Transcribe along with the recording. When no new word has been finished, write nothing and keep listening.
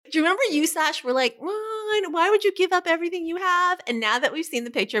Do you remember you, Sash, were like, why would you give up everything you have? And now that we've seen the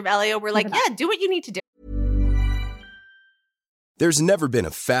picture of Elio, we're like, yeah, do what you need to do. There's never been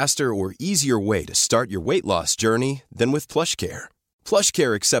a faster or easier way to start your weight loss journey than with PlushCare.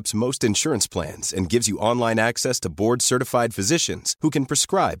 PlushCare accepts most insurance plans and gives you online access to board-certified physicians who can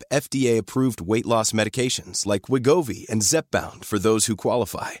prescribe FDA-approved weight loss medications like Wegovy and Zepbound for those who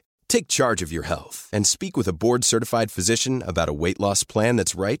qualify. Take charge of your health and speak with a board-certified physician about a weight loss plan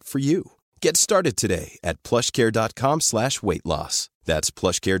that's right for you. Get started today at plushcare.com/weight loss. That's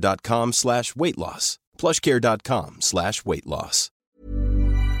plushcare.com/weight loss. plushcare.com/weight loss.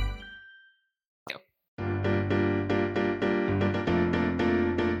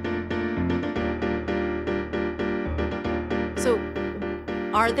 So,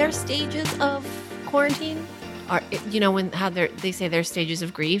 are there stages of quarantine? They say there's stages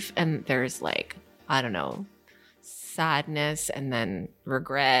of grief, and there's like, I don't know, sadness and then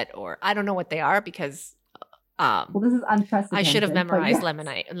regret, or I don't know what they are because well, this is unprecedented. I should have memorized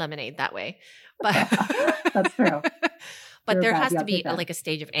lemonade that way. But that's true. But there has to be like a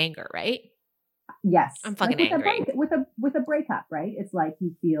stage of anger, right? Yes. I'm fucking angry. With a breakup, right? It's like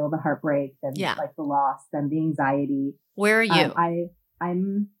you feel the heartbreak, then like the loss, then the anxiety. Where are you?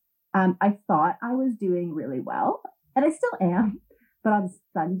 I thought I was doing really well, and I still am. But on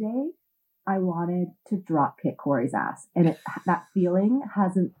Sunday, I wanted to drop kick Corey's ass, and that feeling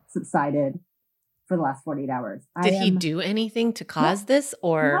hasn't subsided for the last 48 hours. Did he do anything to cause this,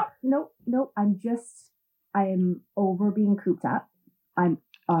 or no? I am over being cooped up.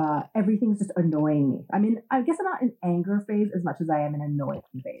 Everything's just annoying me. I mean, I guess I'm not in anger phase as much as I am in annoying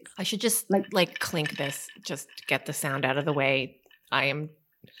phase. I should just like clink this, just get the sound out of the way. I am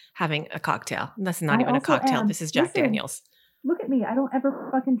having a cocktail. That's not even a cocktail. This is Jack Daniels. Look at me. I don't ever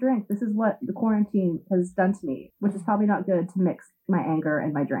fucking drink. This is what the quarantine has done to me, which is probably not good to mix my anger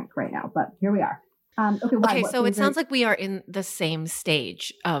and my drink right now. But here we are. Okay, so it sounds like we are in the same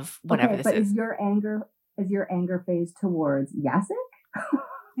stage of whatever this is. Is your anger phase towards Jacek?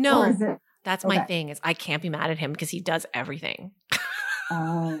 No, that's my thing. Is I can't be mad at him because he does everything.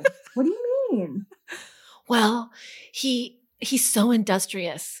 What do you mean? Well, he's so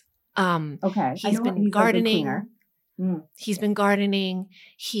industrious. He's been gardening. He's been gardening.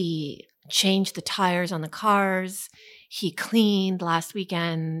 He changed the tires on the cars. He cleaned last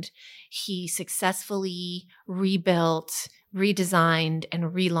weekend. He successfully rebuilt, redesigned, and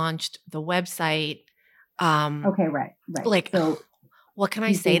relaunched the website. Right. Like, so, what can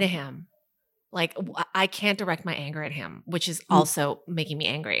I say to him? Like, I can't direct my anger at him, which is also making me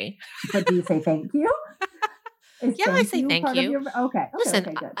angry. But do you say thank you? I say thank you. Okay. Listen,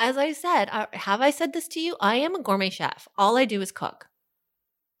 okay, good. As I said, have I said this to you? I am a gourmet chef. All I do is cook.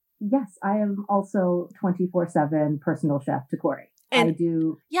 Yes, I am also 24/7 personal chef to Corey. And I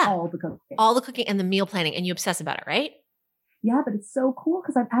do all the cooking. All the cooking and the meal planning, and you obsess about it, right? Yeah, but it's so cool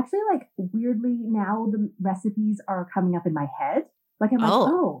because I'm actually like weirdly now the recipes are coming up in my head. Like I'm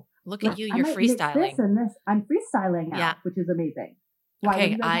look at you, you're freestyling. This and this. I'm freestyling now, which is amazing. Why are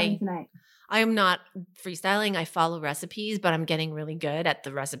you guys having tonight? I am not freestyling. I follow recipes, but I'm getting really good at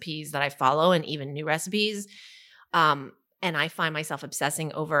the recipes that I follow and even new recipes. And I find myself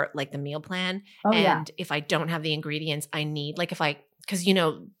obsessing over like the meal plan. If I don't have the ingredients I need, like because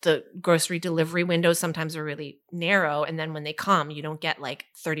the grocery delivery windows sometimes are really narrow. And then when they come, you don't get like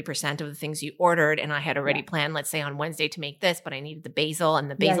 30% of the things you ordered. And I had already planned, let's say on Wednesday to make this, but I needed the basil and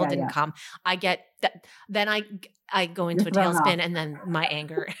the basil didn't come. I get that. Then I go into a tailspin and then my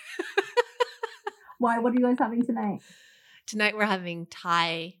anger. Why? What are you guys having tonight? Tonight we're having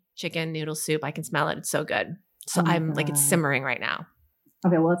Thai chicken noodle soup. I can smell it. It's so good. So I'm like, it's simmering right now.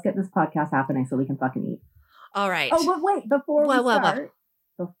 Okay, well, let's get this podcast happening so we can fucking eat. All right. Oh, but wait, before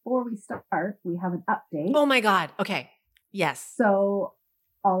we start, we have an update. Oh my God. Okay. Yes. So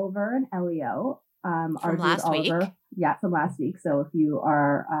Oliver and Elio from last week. Yeah, from last week. So if you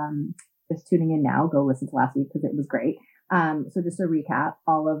are just tuning in now, go listen to last week because it was great. So just a recap,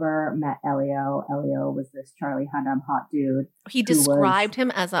 Oliver met Elio. Elio was this Charlie Hunnam hot dude. He described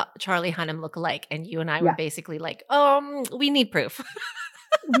him as a Charlie Hunnam lookalike. And you and I were basically like, we need proof.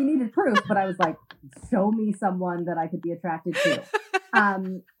 We needed proof, but I was like, show me someone that I could be attracted to.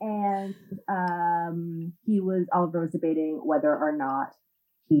 Oliver was debating whether or not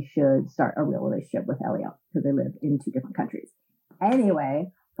he should start a real relationship with Elio because they live in two different countries.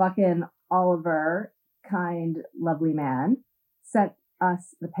 Anyway, fucking Oliver, kind, lovely man, sent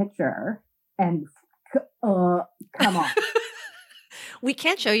us the picture and come on. We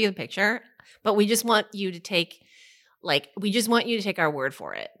can't show you the picture, but we just want you to take our word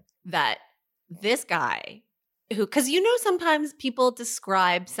for it that this guy who, because sometimes people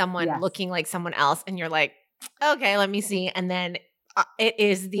describe someone Yes. looking like someone else and you're like, okay, let me see. And then it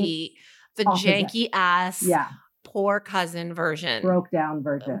is the opposite. janky ass, Yeah. poor cousin version. Broke down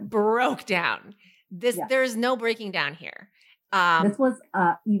version. Broke down. There's no breaking down here. This was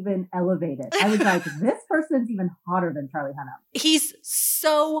even elevated. I was like, this person's even hotter than Charlie Hunnam. He's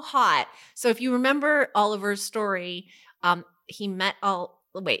so hot. So if you remember Oliver's story, Oliver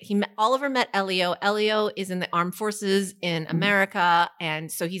met Elio. Elio is in the armed forces in America,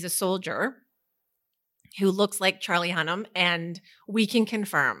 and so he's a soldier who looks like Charlie Hunnam, and we can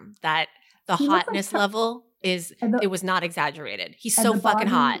confirm that the hotness level it was not exaggerated. He's so fucking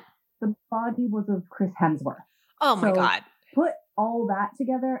hot. The body was of Chris Hemsworth. Oh my God. Put all that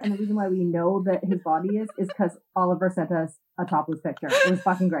together, and the reason why we know that his body is because Oliver sent us a topless picture. It was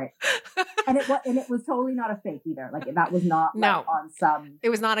fucking great. And it was totally not a fake either. Like that was not on some. It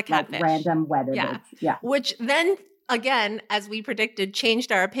was not a catfish. Random weather. Yeah. Which then again, as we predicted,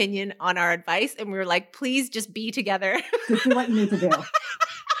 changed our opinion on our advice, and we were like, please just be together. Just do what you need to do.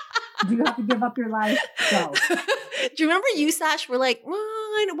 Do you have to give up your life? Go. Do you remember you, Sash? We're like,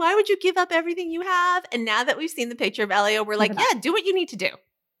 why would you give up everything you have? And now that we've seen the picture of Elio, we're like, yeah, do what you need to do.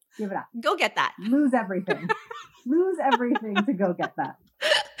 Give it up. Go get that. Lose everything. Lose everything to go get that.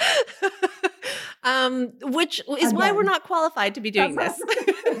 Which is why we're not qualified to be doing this.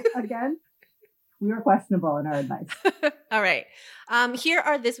 Again, we were questionable in our advice. All right. Here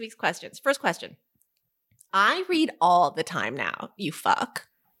are this week's questions. First question. I read all the time now, you fuck.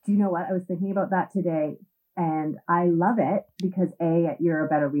 Do you know what? I was thinking about that today. And I love it because you're a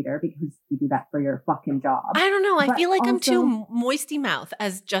better reader because you do that for your fucking job. I don't know. I feel like I'm too moisty mouth,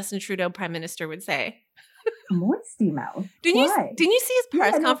 as Justin Trudeau, Prime Minister, would say. Moisty mouth? Didn't you see his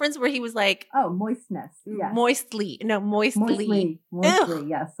press conference where he was like... Oh, moistness. Yeah. Moistly. No, moistly. Moistly,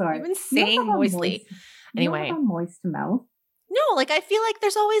 yeah, sorry. Even saying moistly. Anyway. You don't have a moist mouth. No, like I feel like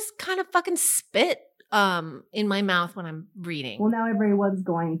there's always kind of fucking spit in my mouth when I'm reading. Well, now everyone's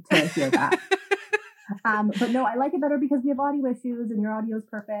going to hear that. But no, I like it better because we have audio issues and your audio is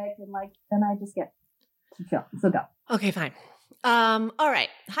perfect. And then I just get to chill. So go. Okay, fine. All right.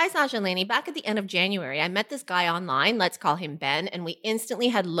 Hi, Sasha and Lainey. Back at the end of January, I met this guy online. Let's call him Ben. And we instantly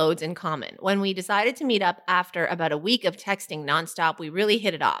had loads in common. When we decided to meet up after about a week of texting nonstop, we really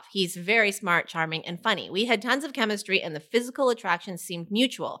hit it off. He's very smart, charming, and funny. We had tons of chemistry and the physical attraction seemed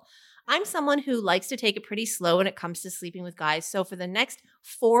mutual. I'm someone who likes to take it pretty slow when it comes to sleeping with guys. So for the next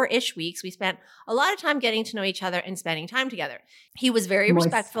 4-ish weeks, we spent a lot of time getting to know each other and spending time together. He was very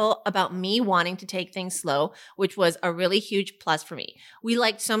respectful about me wanting to take things slow, which was a really huge plus for me. We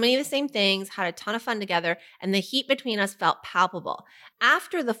liked so many of the same things, had a ton of fun together, and the heat between us felt palpable.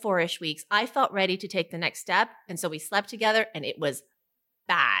 After the 4-ish weeks, I felt ready to take the next step. And so we slept together and it was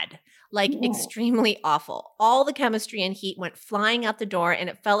bad, extremely awful. All the chemistry and heat went flying out the door and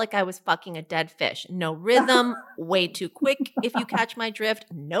it felt like I was fucking a dead fish. No rhythm, way too quick if you catch my drift,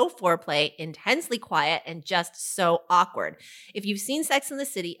 no foreplay, intensely quiet, and just so awkward. If you've seen Sex and the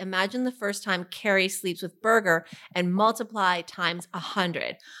City, imagine the first time Carrie sleeps with Berger and multiply times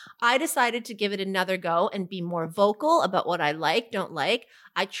 100. I decided to give it another go and be more vocal about what I like, don't like.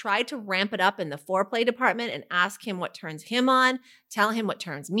 I tried to ramp it up in the foreplay department and ask him what turns him on, tell him what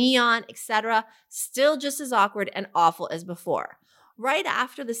turns me on, etc. Still just as awkward and awful as before. Right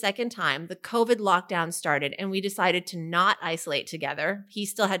after the second time, the COVID lockdown started and we decided to not isolate together. He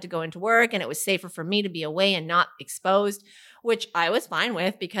still had to go into work and it was safer for me to be away and not exposed, which I was fine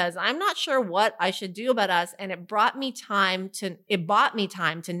with because I'm not sure what I should do about us, and it bought me time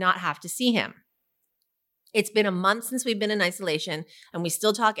to not have to see him. It's been a month since we've been in isolation and we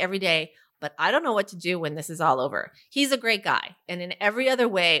still talk every day, but I don't know what to do when this is all over. He's a great guy, and in every other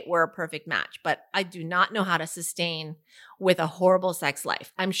way, we're a perfect match, but I do not know how to sustain with a horrible sex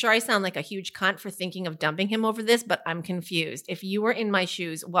life. I'm sure I sound like a huge cunt for thinking of dumping him over this, but I'm confused. If you were in my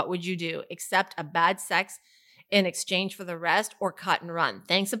shoes, what would you do? Accept a bad sex in exchange for the rest or cut and run?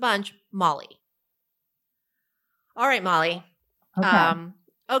 Thanks a bunch, Molly. All right, Molly.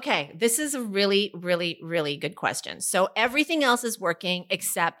 Okay, this is a really, really, really good question. So everything else is working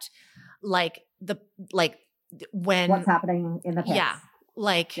except when what's happening in the pits. Yeah.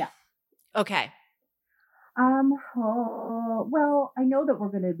 Okay. Well, I know that we're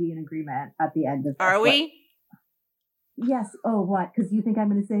going to be in agreement at the end of this. Are we? Yes. Oh, what? Because you think I'm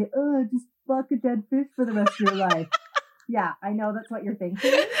going to say, oh, just fuck a dead fish for the rest of your life. Yeah, I know that's what you're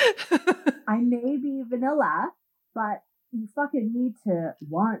thinking. I may be vanilla, but you fucking need to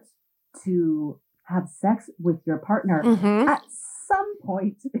want to have sex with your partner at some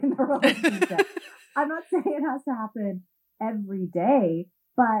point in the relationship. I'm not saying it has to happen every day,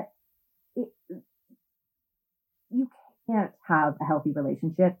 but you can't have a healthy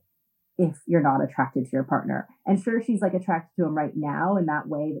relationship if you're not attracted to your partner. And sure, she's like attracted to him right now in that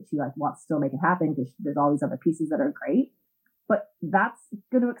way that she like wants to still make it happen because there's all these other pieces that are great, but that's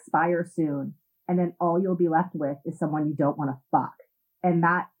going to expire soon. And then all you'll be left with is someone you don't want to fuck. And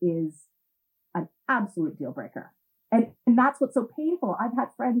that is an absolute deal breaker. And that's what's so painful. I've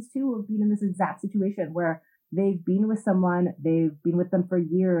had friends too who have been in this exact situation where they've been with someone, they've been with them for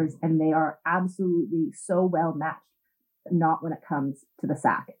years, and they are absolutely so well matched, not when it comes to the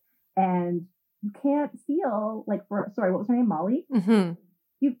sack. And you can't feel like, what was her name? Molly? Mm-hmm.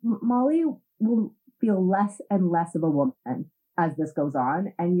 Molly will feel less and less of a woman as this goes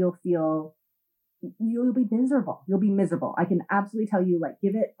on, and you'll be miserable. You'll be miserable. I can absolutely tell you, like,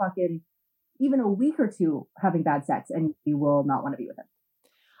 give it fucking even a week or two having bad sex and you will not want to be with him.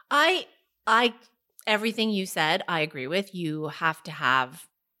 I everything you said, I agree with. You have to have,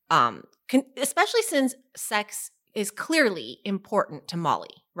 especially since sex is clearly important to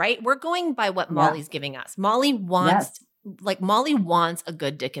Molly, right? We're going by what Molly's giving us. Molly wants, Molly wants a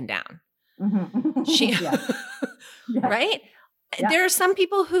good dicking down. Mm-hmm. She, right? Yeah. There are some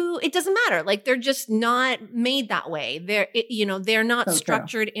people who it doesn't matter. Like they're just not made that way. They're not so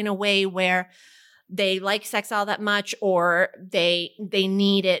structured in a way where they like sex all that much, or they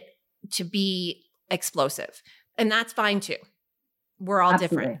need it to be explosive. And that's fine too. We're all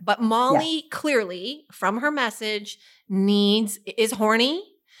different. But Molly clearly from her message is horny,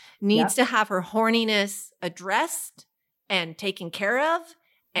 needs to have her horniness addressed and taken care of,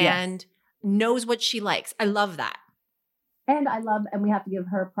 and knows what she likes. I love that. And we have to give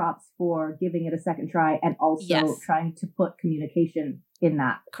her props for giving it a second try and also trying to put communication in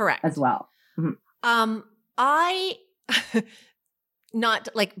that as well. Mm-hmm.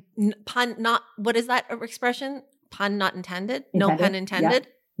 What is that expression? Pun not intended? No pun intended? Yeah.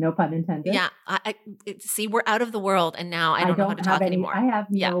 No pun intended. Yeah. See, we're out of the world and now I don't know how to talk anymore. I have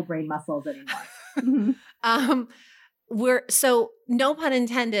no brain muscles anymore. So no pun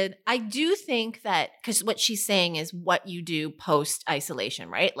intended. I do think that, because what she's saying is what you do post isolation,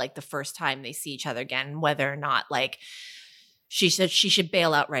 right? Like the first time they see each other again, whether or not like she said she should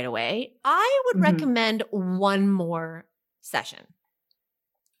bail out right away. I would recommend one more session.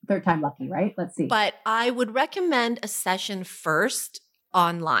 Third time lucky, right? Let's see. But I would recommend a session first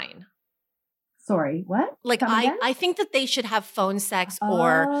online. Sorry, what? Like I think that they should have phone sex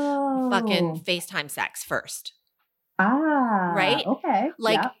or fucking FaceTime sex first. Right? Okay.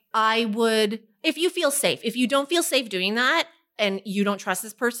 Like I would, if you feel safe. If you don't feel safe doing that and you don't trust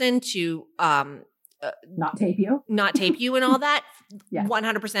this person to not tape you and all that,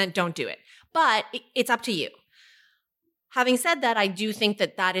 100% don't do it. But it's up to you. Having said that, I do think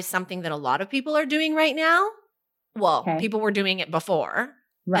that that is something that a lot of people are doing right now. Well, people were doing it before.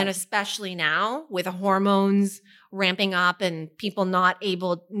 Right. And especially now with hormones ramping up and people not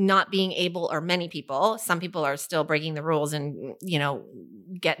being able, or many people, some people are still breaking the rules and,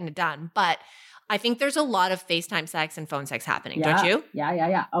 getting it done. But I think there's a lot of FaceTime sex and phone sex happening, don't you?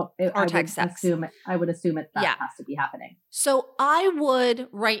 Yeah. Or text sex. I would assume that has to be happening. So I would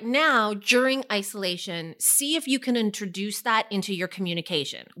right now during isolation, see if you can introduce that into your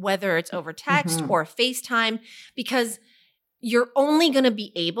communication, whether it's over text or FaceTime, because you're only going to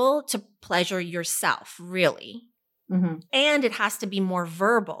be able to pleasure yourself, really. Mm-hmm. And it has to be more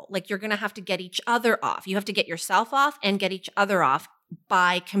verbal. Like you're going to have to get each other off. You have to get yourself off and get each other off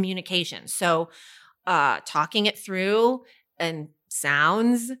by communication. So talking it through and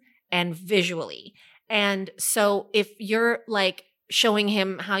sounds and visually. And so if you're like showing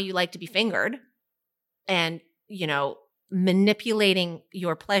him how you like to be fingered and, manipulating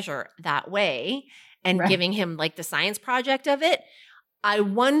your pleasure that way and giving him like the science project of it, I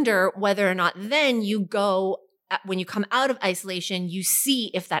wonder whether or not then you go, when you come out of isolation, you see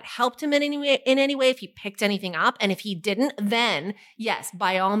if that helped him in any way, if he picked anything up. And if he didn't, then yes,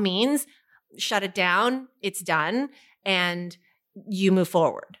 by all means, shut it down. It's done. And you move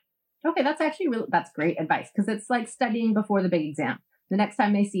forward. Okay. That's actually that's great advice, because it's like studying before the big exam. The next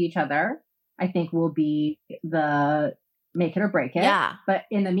time they see each other, I think will be the make it or break it. Yeah. But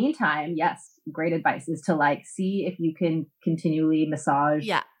in the meantime, yes, great advice is to like see if you can continually massage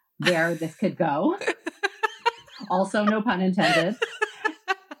where this could go. Also, no pun intended.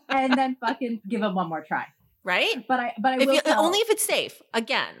 And then fucking give him one more try. Right? But I will only if it's safe.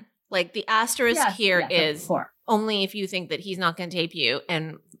 Again, like the asterisk here is only if you think that he's not going to tape you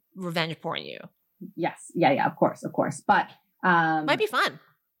and revenge porn you. Yes. Yeah, of course. But might be fun.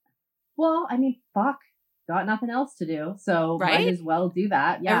 Well, I mean, fuck. Got nothing else to do. So might as well do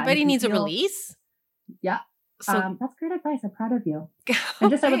that. Yeah. Everybody needs a release. Yeah. So that's great advice. I'm proud of you.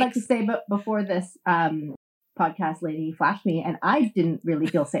 And just I would like to say, but before this, podcast lady flashed me and I didn't really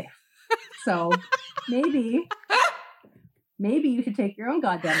feel safe. So maybe you should take your own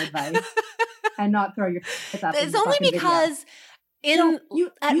goddamn advice and not throw your shit up. It's only because in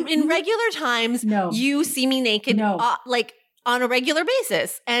regular times, you see me naked like on a regular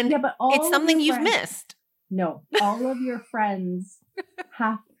basis. And but it's something you've missed. No, all of your friends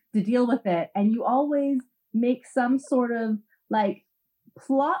have to deal with it. And you always make some sort of like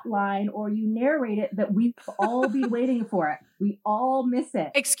plot line or you narrate it that we've all been waiting for it. We all miss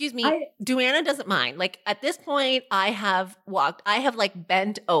it. Excuse me. Duana doesn't mind. Like at this point, I have like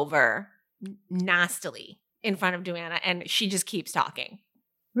bent over nastily in front of Duana and she just keeps talking.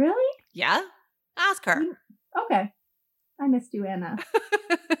 Really? Yeah. Ask her. Okay. I miss Duana.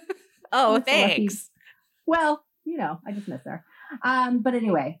 Oh, thanks. Well, you know, I just miss her. But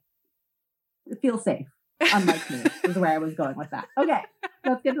anyway, feel safe. Unlike me, is where I was going with that. Okay,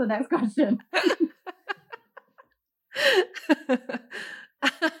 let's get to the next question.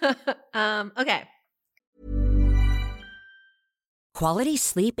 Okay. Quality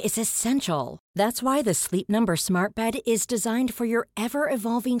sleep is essential. That's why the Sleep Number Smart Bed is designed for your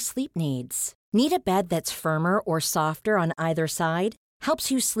ever-evolving sleep needs. Need a bed that's firmer or softer on either side?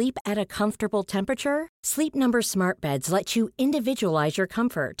 Helps you sleep at a comfortable temperature? Sleep Number Smart Beds let you individualize your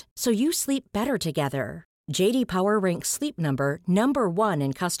comfort, so you sleep better together. J.D. Power ranks Sleep Number number 1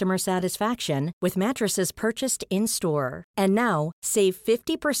 in customer satisfaction with mattresses purchased in-store. And now, save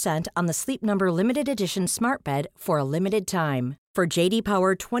 50% on the Sleep Number Limited Edition Smart Bed for a limited time. For J.D.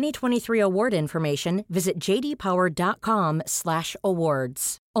 Power 2023 award information, visit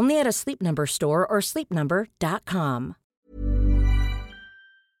jdpower.com/awards. Only at a Sleep Number store or sleepnumber.com.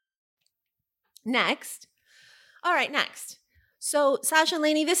 Next. So, Sasha and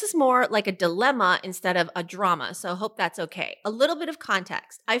Lainey, this is more like a dilemma instead of a drama, so hope that's okay. A little bit of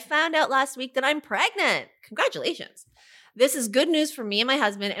context. I found out last week that I'm pregnant. Congratulations. This is good news for me and my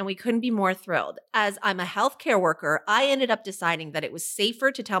husband, and we couldn't be more thrilled. As I'm a healthcare worker, I ended up deciding that it was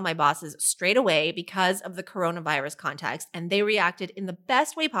safer to tell my bosses straight away because of the coronavirus context, and they reacted in the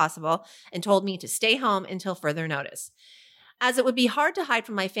best way possible and told me to stay home until further notice. As it would be hard to hide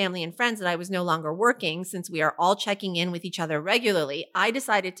from my family and friends that I was no longer working, since we are all checking in with each other regularly, I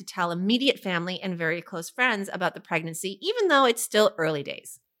decided to tell immediate family and very close friends about the pregnancy, even though it's still early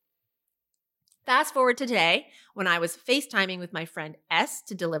days. Fast forward to today, when I was FaceTiming with my friend S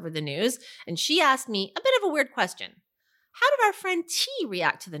to deliver the news, and she asked me a bit of a weird question. How did our friend T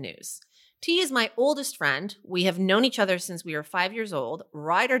react to the news? T is my oldest friend. We have known each other since we were 5 years old,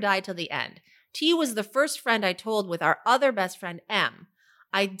 ride or die till the end. T was the first friend I told with our other best friend, M.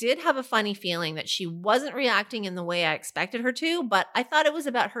 I did have a funny feeling that she wasn't reacting in the way I expected her to, but I thought it was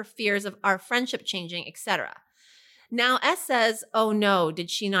about her fears of our friendship changing, etc. Now S says, oh no,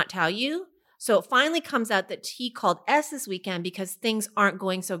 did she not tell you? So it finally comes out that T called S this weekend because things aren't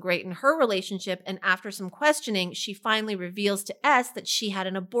going so great in her relationship, and after some questioning, she finally reveals to S that she had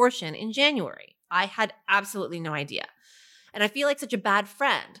an abortion in January. I had absolutely no idea. And I feel like such a bad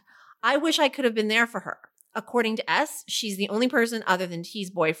friend. I wish I could have been there for her. According to S, she's the only person other than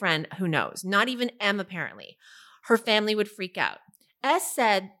T's boyfriend who knows. Not even M, apparently. Her family would freak out. S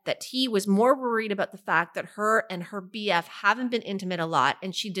said that T was more worried about the fact that her and her BF haven't been intimate a lot,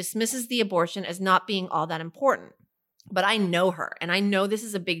 and she dismisses the abortion as not being all that important. But I know her, and I know this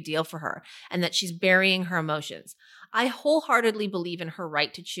is a big deal for her, and that she's burying her emotions. I wholeheartedly believe in her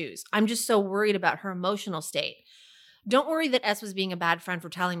right to choose. I'm just so worried about her emotional state. Don't worry that S was being a bad friend for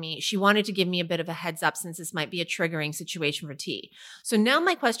telling me. She wanted to give me a bit of a heads up since this might be a triggering situation for T. So now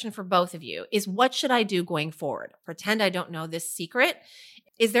my question for both of you is, what should I do going forward? Pretend I don't know this secret?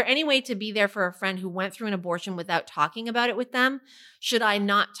 Is there any way to be there for a friend who went through an abortion without talking about it with them? Should I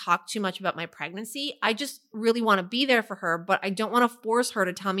not talk too much about my pregnancy? I just really want to be there for her, but I don't want to force her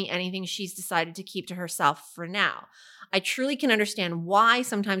to tell me anything she's decided to keep to herself for now. I truly can understand why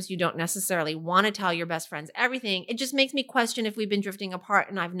sometimes you don't necessarily want to tell your best friends everything. It just makes me question if we've been drifting apart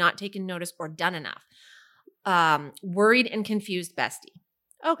and I've not taken notice or done enough. Worried and confused bestie.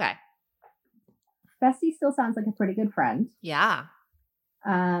 Okay. Bestie still sounds like a pretty good friend. Yeah.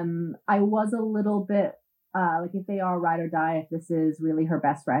 I was a little bit like, if they are ride or die, if this is really her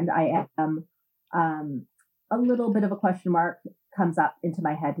best friend, I am a little bit of a question mark comes up into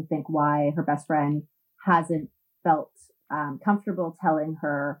my head to think why her best friend hasn't felt comfortable telling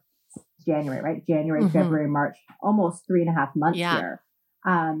her January, right? January, February, March, almost 3.5 months here.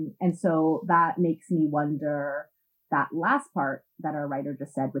 And so that makes me wonder that last part that our writer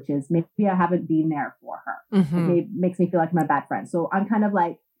just said, which is maybe I haven't been there for her. It makes me feel like I'm a bad friend. So I'm kind of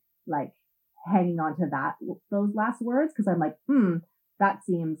like hanging on to those last words, because I'm like, that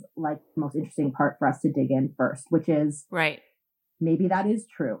seems like the most interesting part for us to dig in first, which is right. Maybe that is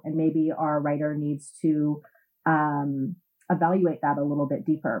true. And maybe our writer needs to evaluate that a little bit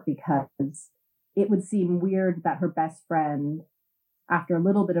deeper, because it would seem weird that her best friend, after a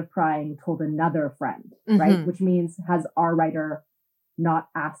little bit of prying, told another friend, right? Which means, has our writer not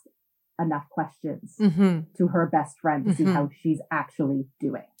asked enough questions to her best friend to see how she's actually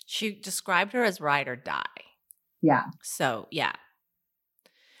doing? She described her as ride or die. Yeah. So, yeah.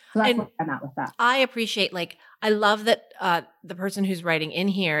 So that's where I'm at with that. I appreciate, like, I love that the person who's writing in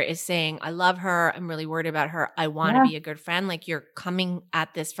here is saying, I love her. I'm really worried about her. I want to be a good friend. Like, you're coming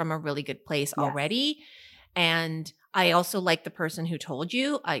at this from a really good place already. And I also like the person who told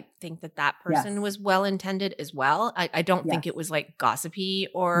you. I think that person was well-intended as well. I don't think it was like gossipy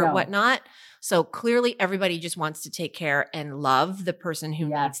or whatnot. So clearly everybody just wants to take care and love the person who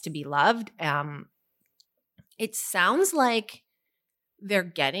needs to be loved. It sounds like they're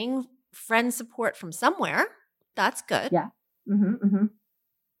getting friend support from somewhere. That's good. Yeah.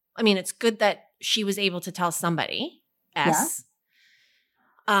 I mean, it's good that she was able to tell somebody.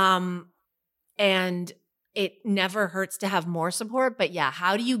 And it never hurts to have more support. But yeah,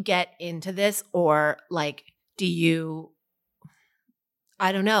 how do you get into this? Or like, do you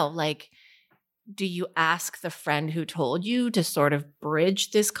ask the friend who told you to sort of bridge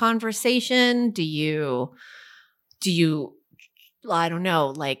this conversation? Do you I don't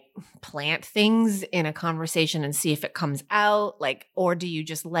know, like plant things in a conversation and see if it comes out, like, or do you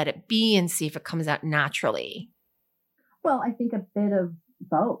just let it be and see if it comes out naturally? Well, I think a bit of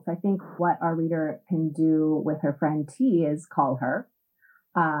both. I think what our reader can do with her friend T is call her.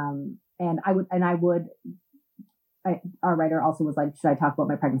 Our writer also was like, should I talk about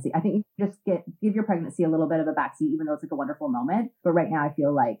my pregnancy? I think you just give your pregnancy a little bit of a backseat, even though it's like a wonderful moment. But right now I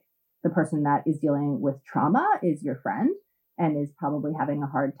feel like the person that is dealing with trauma is your friend, and is probably having a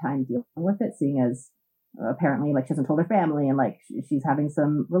hard time dealing with it, seeing as apparently like she hasn't told her family, and like she's having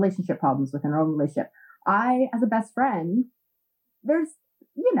some relationship problems within her own relationship. I, as a best friend, there's,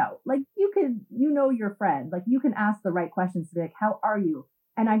 like your friend, like you can ask the right questions to be like, how are you?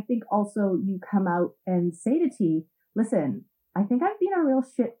 And I think also you come out and say to T, listen, I think I've been a real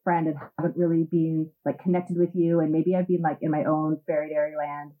shit friend and haven't really been like connected with you. And maybe I've been like in my own fairy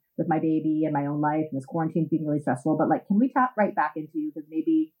land with my baby and my own life, and this quarantine's being really stressful, but like, can we tap right back into you? Because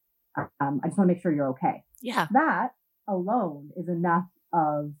maybe I just want to make sure you're okay. Yeah. That alone is enough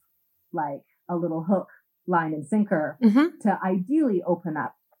of like a little hook, line, and sinker to ideally open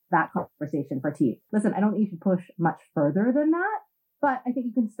up that conversation for T. Listen, I don't think you should push much further than that, but I think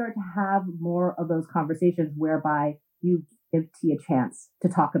you can start to have more of those conversations whereby you give T a chance to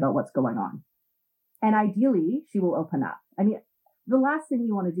talk about what's going on. And ideally, she will open up. I mean, the last thing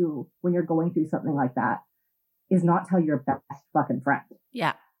you want to do when you're going through something like that is not tell your best fucking friend.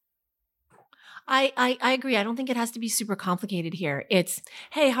 Yeah. I agree. I don't think it has to be super complicated here. It's,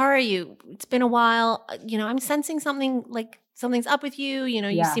 hey, how are you? It's been a while. I'm sensing something, like something's up with you.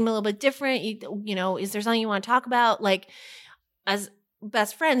 You seem a little bit different. Is there something you want to talk about? Like, as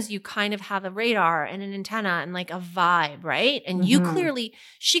best friends, you kind of have a radar and an antenna and like a vibe, right? And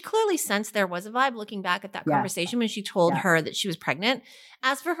she clearly sensed there was a vibe looking back at that conversation when she told her that she was pregnant.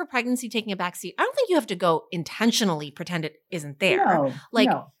 As for her pregnancy taking a backseat, I don't think you have to go intentionally pretend it isn't there.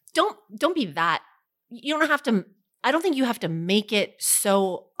 Don't be that. You don't have to. I don't think you have to make it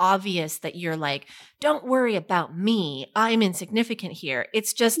so obvious that you're like, don't worry about me, I'm insignificant here.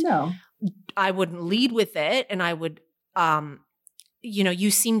 It's just, I wouldn't lead with it, and I would, you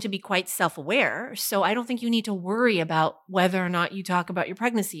seem to be quite self-aware, so I don't think you need to worry about whether or not you talk about your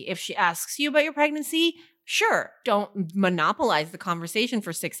pregnancy. If she asks you about your pregnancy, sure, don't monopolize the conversation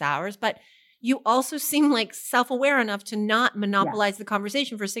for 6 hours, but you also seem like self-aware enough to not monopolize the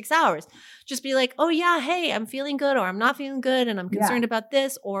conversation for 6 hours. Just be like, oh yeah, hey, I'm feeling good, or I'm not feeling good, and I'm concerned about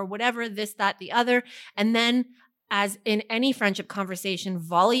this, or whatever, this, that, the other. And then, as in any friendship conversation,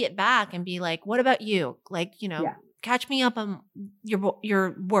 volley it back and be like, what about you? Like, catch me up on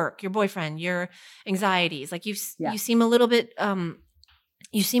your work, your boyfriend, your anxieties. Like you seem a little bit down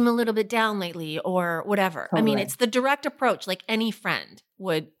lately, or whatever. Totally. I mean, it's the direct approach, like any friend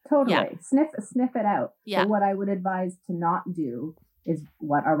would. Totally. Yeah. Sniff it out. Yeah. So what I would advise to not do is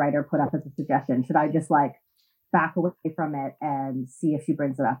what our writer put up as a suggestion. Should I just like back away from it and see if she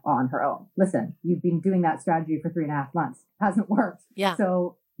brings it up on her own? Listen, you've been doing that strategy for 3.5 months. Hasn't worked. Yeah.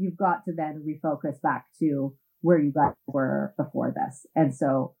 So you've got to then refocus back to where you guys were before this. And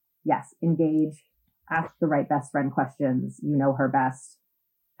so, yes, engage, ask the right best friend questions. You know her best.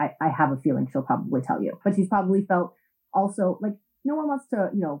 I have a feeling she'll probably tell you, but she's probably felt also like no one wants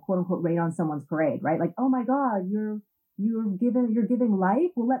to, quote unquote, rain on someone's parade, right? Like, oh my God, you're you're giving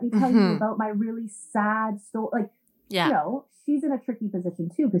life. Well, let me tell you about my really sad story. Like, you know, she's in a tricky position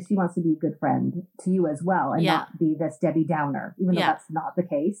too, because she wants to be a good friend to you as well and not be this Debbie Downer, even though that's not the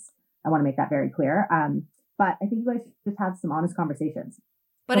case. I want to make that very clear. But I think you guys should just have some honest conversations.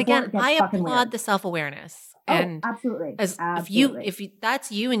 But again, I applaud the self-awareness. And absolutely. If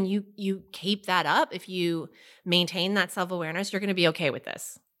that's you and you keep that up, if you maintain that self-awareness, you're going to be okay with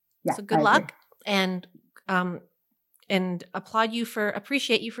this. Yeah, so good luck and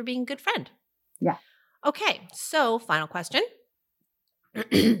appreciate you for being a good friend. Yeah. Okay. So final question.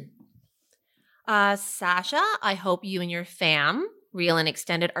 Sasha, I hope you and your fam, real and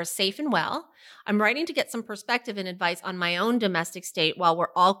extended, are safe and well. I'm writing to get some perspective and advice on my own domestic state while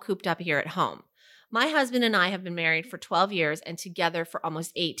we're all cooped up here at home. My husband and I have been married for 12 years and together for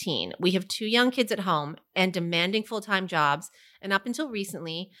almost 18. We have 2 young kids at home and demanding full-time jobs, and up until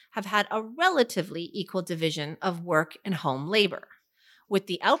recently have had a relatively equal division of work and home labor. With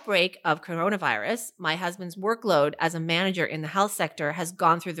the outbreak of coronavirus, my husband's workload as a manager in the health sector has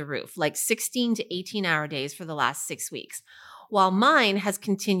gone through the roof, like 16 to 18-hour days for the last 6 weeks, while mine has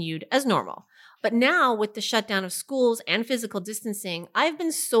continued as normal. But now, with the shutdown of schools and physical distancing, I've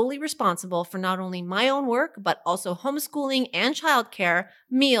been solely responsible for not only my own work, but also homeschooling and childcare,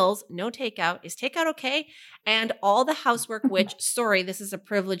 meals, no takeout, is takeout okay? And all the housework, which, sorry, this is a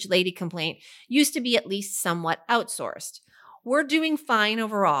privileged lady complaint, used to be at least somewhat outsourced. We're doing fine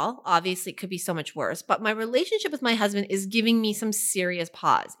overall. Obviously, it could be so much worse, but my relationship with my husband is giving me some serious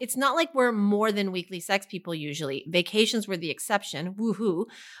pause. It's not like we're more than weekly sex people usually. Vacations were the exception, woohoo,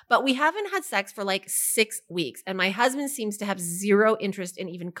 but we haven't had sex for like 6 weeks, and my husband seems to have zero interest in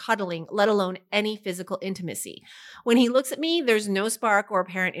even cuddling, let alone any physical intimacy. When he looks at me, there's no spark or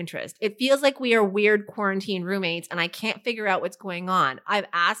apparent interest. It feels like we are weird quarantine roommates, and I can't figure out what's going on. I've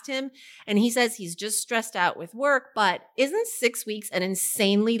asked him, and he says he's just stressed out with work, but isn't 6 weeks an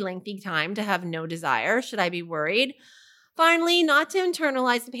insanely lengthy time to have no desire? Should I be worried? Finally, not to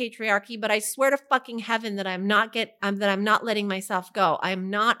internalize the patriarchy, but I swear to fucking heaven that I'm not letting myself go. I am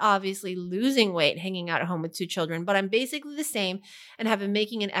not obviously losing weight hanging out at home with 2 children, but I'm basically the same and have been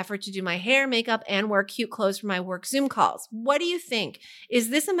making an effort to do my hair, makeup, and wear cute clothes for my work Zoom calls. What do you think? Is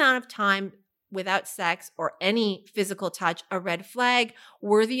this amount of time without sex or any physical touch a red flag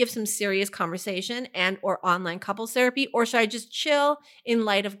worthy of some serious conversation and or online couples therapy, or should I just chill in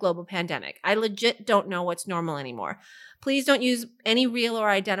light of global pandemic? I legit don't know what's normal anymore. Please don't use any real or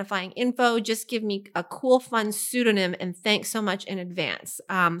identifying info. Just give me a cool, fun pseudonym, and thanks so much in advance.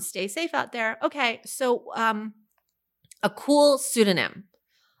 Stay safe out there. Okay, so a cool pseudonym.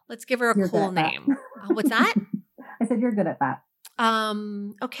 Let's give her a cool name. What's that? I said you're good at that.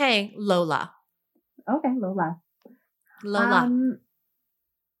 Okay, Lola. Okay, Lola. Lola.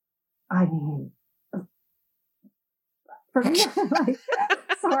 I mean, for me, like,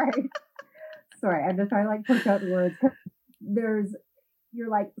 sorry, I'm just trying to like push out words. You're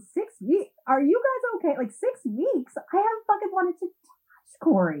like 6 weeks. Are you guys okay? Like 6 weeks? I haven't fucking wanted to touch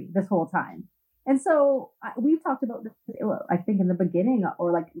Corey this whole time. And so we've talked about this, I think in the beginning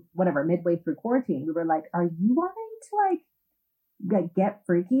or like whatever, midway through quarantine, we were like, are you wanting to like get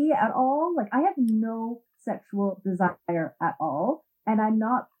freaky at all? Like I have no sexual desire at all. And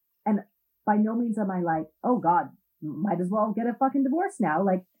by no means am I like, oh God, might as well get a fucking divorce now.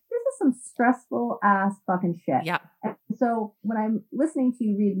 Like this is some stressful ass fucking shit. Yeah. And so when I'm listening to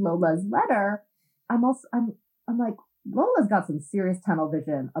you read Lola's letter, I'm like, Lola's got some serious tunnel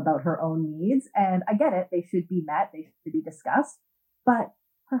vision about her own needs. And I get it. They should be met. They should be discussed. But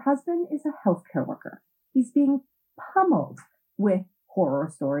her husband is a healthcare worker. He's being pummeled with horror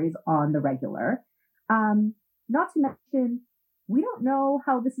stories on the regular. Not to mention, we don't know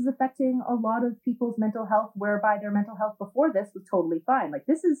how this is affecting a lot of people's mental health, whereby their mental health before this was totally fine. Like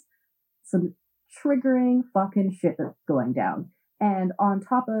this is some triggering fucking shit that's going down. And on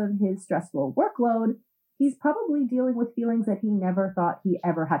top of his stressful workload, he's probably dealing with feelings that he never thought he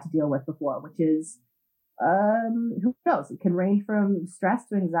ever had to deal with before, which is, who knows? It can range from stress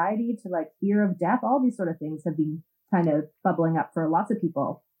to anxiety to like fear of death. All these sort of things have been kind of bubbling up for lots of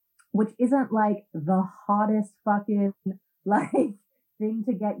people, which isn't like the hottest fucking like thing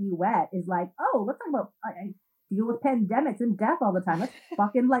to get you wet. Is like, oh, let's talk about I deal with pandemics and death all the time. Let's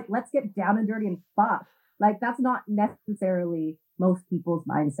fucking like, let's get down and dirty and fuck. Like that's not necessarily most people's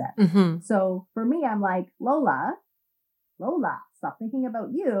mindset. Mm-hmm. So for me, I'm like, Lola, stop thinking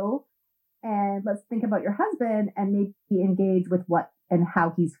about you and let's think about your husband and maybe engage with what and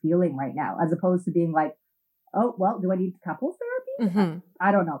how he's feeling right now, as opposed to being like, oh, well, do I need couples therapy? Mm-hmm.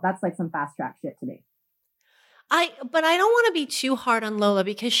 I don't know. That's like some fast track shit to me. But I don't want to be too hard on Lola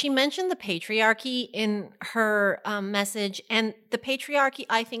because she mentioned the patriarchy in her message. And the patriarchy,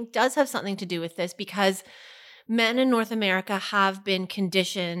 I think, does have something to do with this because men in North America have been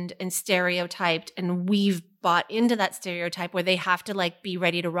conditioned and stereotyped, and we've bought into that stereotype where they have to like be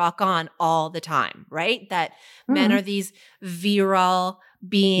ready to rock on all the time, right? That men are these virile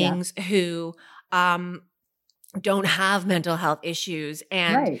beings who don't have mental health issues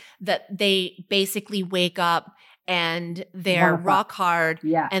and that they basically wake up and they're rock hard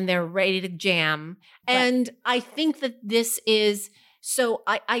and they're ready to jam. And I think that this is so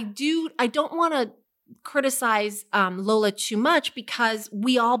I don't want to criticize Lola too much because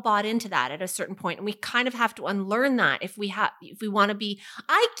we all bought into that at a certain point, and we kind of have to unlearn that if we want to be.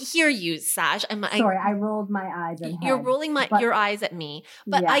 I hear you, Sash. Sorry, I rolled my eyes. You're rolling your eyes at me,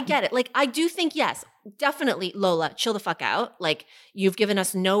 but I get it. Like I do think yes, definitely, Lola, chill the fuck out. Like you've given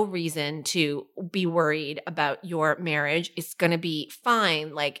us no reason to be worried about your marriage. It's gonna be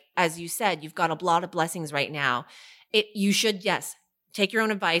fine. Like as you said, you've got a lot of blessings right now. You should take your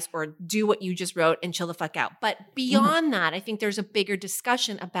own advice or do what you just wrote and chill the fuck out. But beyond that, I think there's a bigger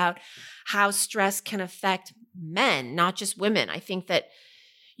discussion about how stress can affect men, not just women. I think that,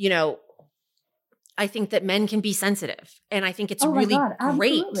 men can be sensitive. And I think it's really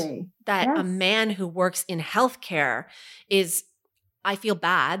great that a man who works in healthcare I feel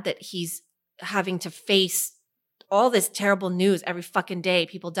bad that he's having to face all this terrible news every fucking day,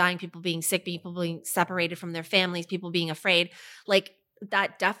 people dying, people being sick, people being separated from their families, people being afraid. Like,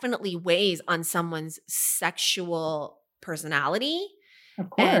 that definitely weighs on someone's sexual personality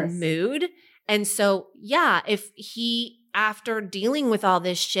and mood. And so, if he, after dealing with all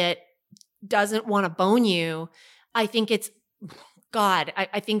this shit, doesn't want to bone you, I think it's, God,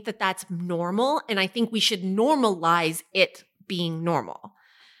 I think that that's normal. And I think we should normalize it being normal.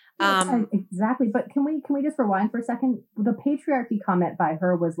 Exactly. But can we just rewind for a second? The patriarchy comment by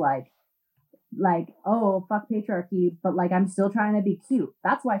her was like, oh, fuck patriarchy, but like, I'm still trying to be cute.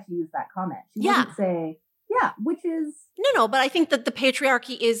 That's why she used that comment. She didn't say, which is... No, but I think that the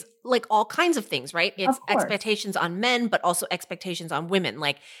patriarchy is like all kinds of things, right? It's expectations on men, but also expectations on women.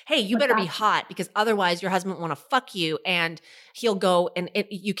 Like, hey, you better be hot because otherwise your husband won't want to fuck you, and he'll go and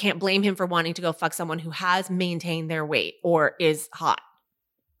you can't blame him for wanting to go fuck someone who has maintained their weight or is hot.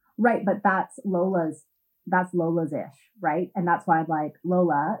 Right, but that's Lola's ish, right? And that's why I'm like,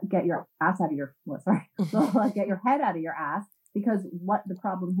 Lola, get your ass out of your Lola, get your head out of your ass, because what the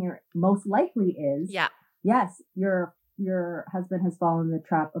problem here most likely is, yes, your husband has fallen in the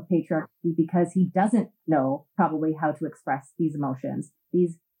trap of patriarchy because he doesn't know probably how to express these emotions,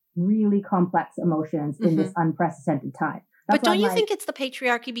 these really complex emotions in this unprecedented time. But don't you think it's the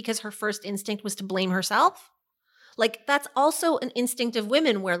patriarchy because her first instinct was to blame herself? Like, that's also an instinct of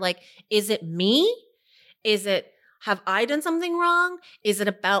women where, like, is it me? Is it, have I done something wrong? Is it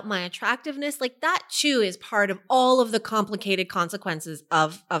about my attractiveness? Like, that too is part of all of the complicated consequences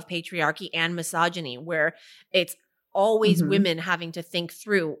of patriarchy and misogyny, where it's always women having to think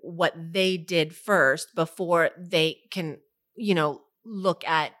through what they did first before they can, look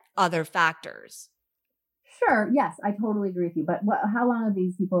at other factors. Sure. Yes, I totally agree with you. But how long have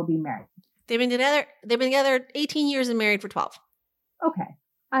these people been married? They've been together 18 years and married for 12. Okay.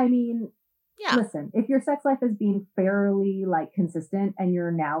 I mean, listen, if your sex life has been fairly like consistent and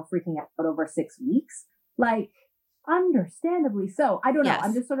you're now freaking out over 6 weeks, like understandably so. I don't know.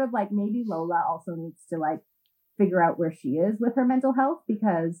 I'm just sort of like, maybe Lola also needs to like figure out where she is with her mental health,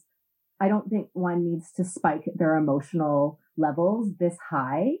 because I don't think one needs to spike their emotional levels this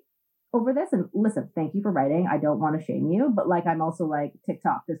high over this. And listen, thank you for writing. I don't want to shame you, but like, I'm also like,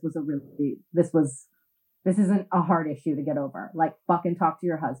 TikTok, this isn't a hard issue to get over. Like, fucking talk to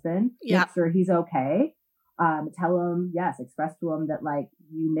your husband. Make sure he's okay. Tell him, express to him that like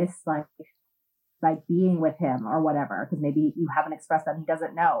you miss like being with him or whatever, because maybe you haven't expressed that, he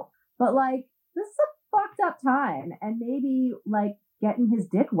doesn't know. But like, this is a fucked up time, and maybe like getting his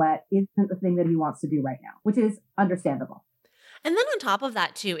dick wet isn't the thing that he wants to do right now, which is understandable. And then on top of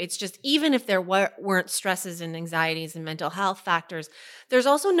that, too, it's just, even if there weren't stresses and anxieties and mental health factors, there's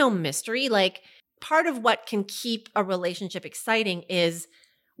also no mystery. Like, part of what can keep a relationship exciting is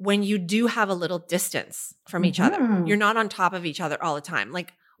when you do have a little distance from each other. You're not on top of each other all the time.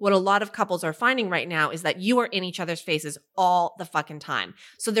 Like, what a lot of couples are finding right now is that you are in each other's faces all the fucking time.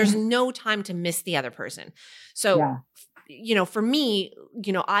 So there's no time to miss the other person. So for me,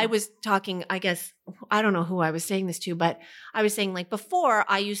 I was talking, I guess, I don't know who I was saying this to, but I was saying like before,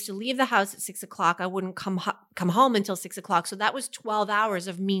 I used to leave the house at 6 o'clock. I wouldn't come home until 6 o'clock. So that was 12 hours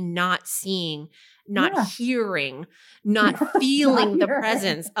of me not seeing, not hearing, not feeling the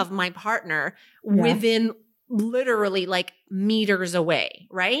presence of my partner within literally like meters away,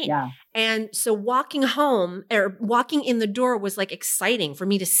 right? Yeah. And so walking home or walking in the door was like exciting for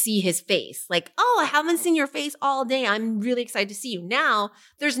me to see his face. Like, oh, I haven't seen your face all day. I'm really excited to see you. Now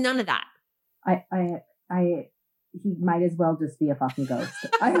there's none of that. He might as well just be a fucking ghost.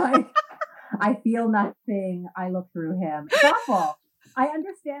 I feel nothing. I look through him. It's awful. I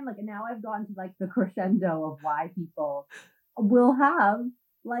understand, like, now I've gotten to like the crescendo of why people will have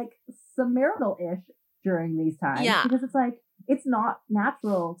like some marital-ish during these times. Yeah. Because it's like, it's not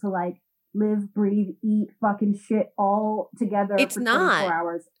natural to like live, breathe, eat fucking shit all together It's for 24 not.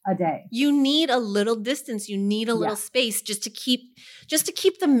 hours a day. You need a little distance. You need a little space just to keep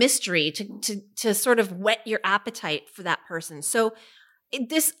the mystery, to sort of whet your appetite for that person. So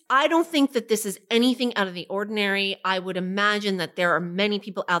I don't think that this is anything out of the ordinary. I would imagine that there are many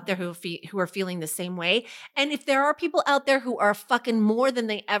people out there who are feeling the same way. And if there are people out there who are fucking more than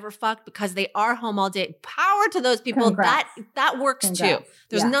they ever fucked because they are home all day, power to those people. Congrats. That works too.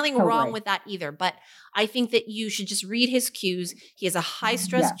 There's nothing totally wrong with that either. But I think that you should just read his cues. He has a high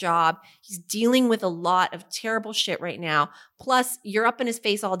stress job. He's dealing with a lot of terrible shit right now. Plus, you're up in his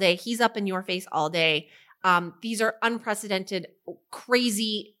face all day. He's up in your face all day. These are unprecedented,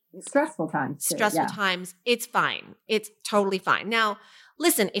 crazy, stressful times. Times. It's fine. It's totally fine. Now,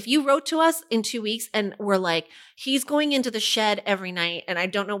 listen, if you wrote to us in 2 weeks and we're like, he's going into the shed every night and I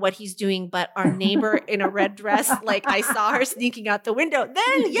don't know what he's doing, but our neighbor in a red dress, like I saw her sneaking out the window,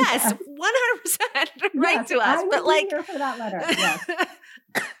 then yes, 100% write to us. But like, here for that letter. Yes.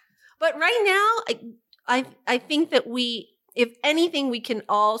 But right now, I think that if anything, we can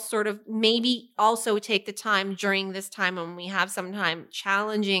all sort of maybe also take the time during this time when we have some time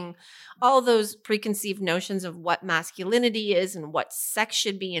challenging all those preconceived notions of what masculinity is and what sex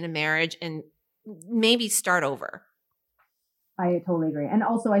should be in a marriage and maybe start over. I totally agree. And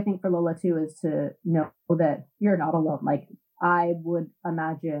also I think for Lola too is to know that you're not alone. Like I would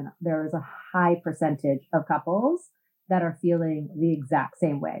imagine there is a high percentage of couples that are feeling the exact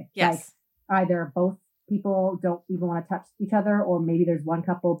same way. Yes. Like either both people don't even want to touch each other, or maybe there's one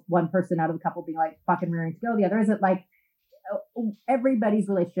person out of the couple being like fucking rearing to go. The other isn't. Like everybody's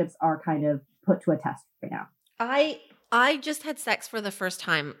relationships are kind of put to a test right now. I just had sex for the first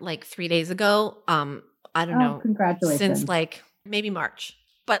time like 3 days ago. I don't know. Congratulations. Since like maybe March.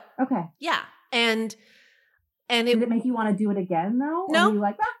 But okay. Yeah. And did it make you want to do it again though? No. Or were you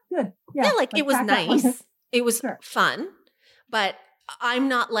like, good. Yeah, like it was nice. It was fun. But I'm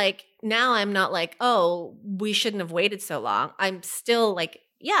not like, oh, we shouldn't have waited so long. I'm still like,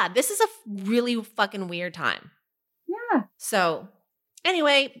 yeah, this is a really fucking weird time. Yeah. So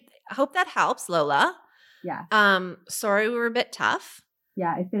anyway, I hope that helps, Lola. Yeah. Sorry we were a bit tough.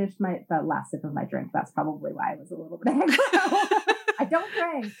 Yeah, I finished the last sip of my drink. That's probably why I was a little bit angry. I don't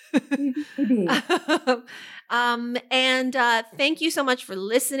drink. And thank you so much for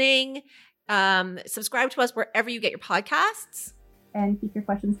listening. Subscribe to us wherever you get your podcasts. And keep your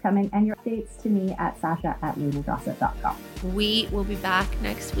questions coming and your updates to me at sasha@ladygossip.com. We will be back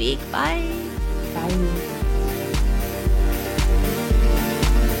next week. Bye. Bye.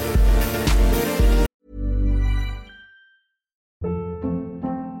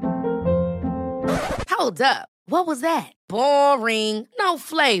 Hold up. What was that? Boring. No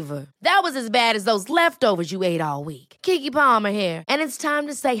flavor. That was as bad as those leftovers you ate all week. Keke Palmer here. And it's time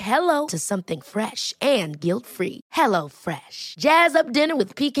to say hello to something fresh and guilt-free. Hello Fresh. Jazz up dinner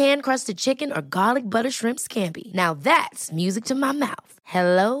with pecan-crusted chicken or garlic butter shrimp scampi. Now that's music to my mouth.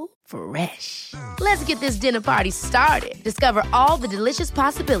 Hello Fresh. Let's get this dinner party started. Discover all the delicious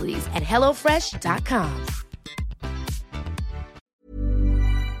possibilities at HelloFresh.com.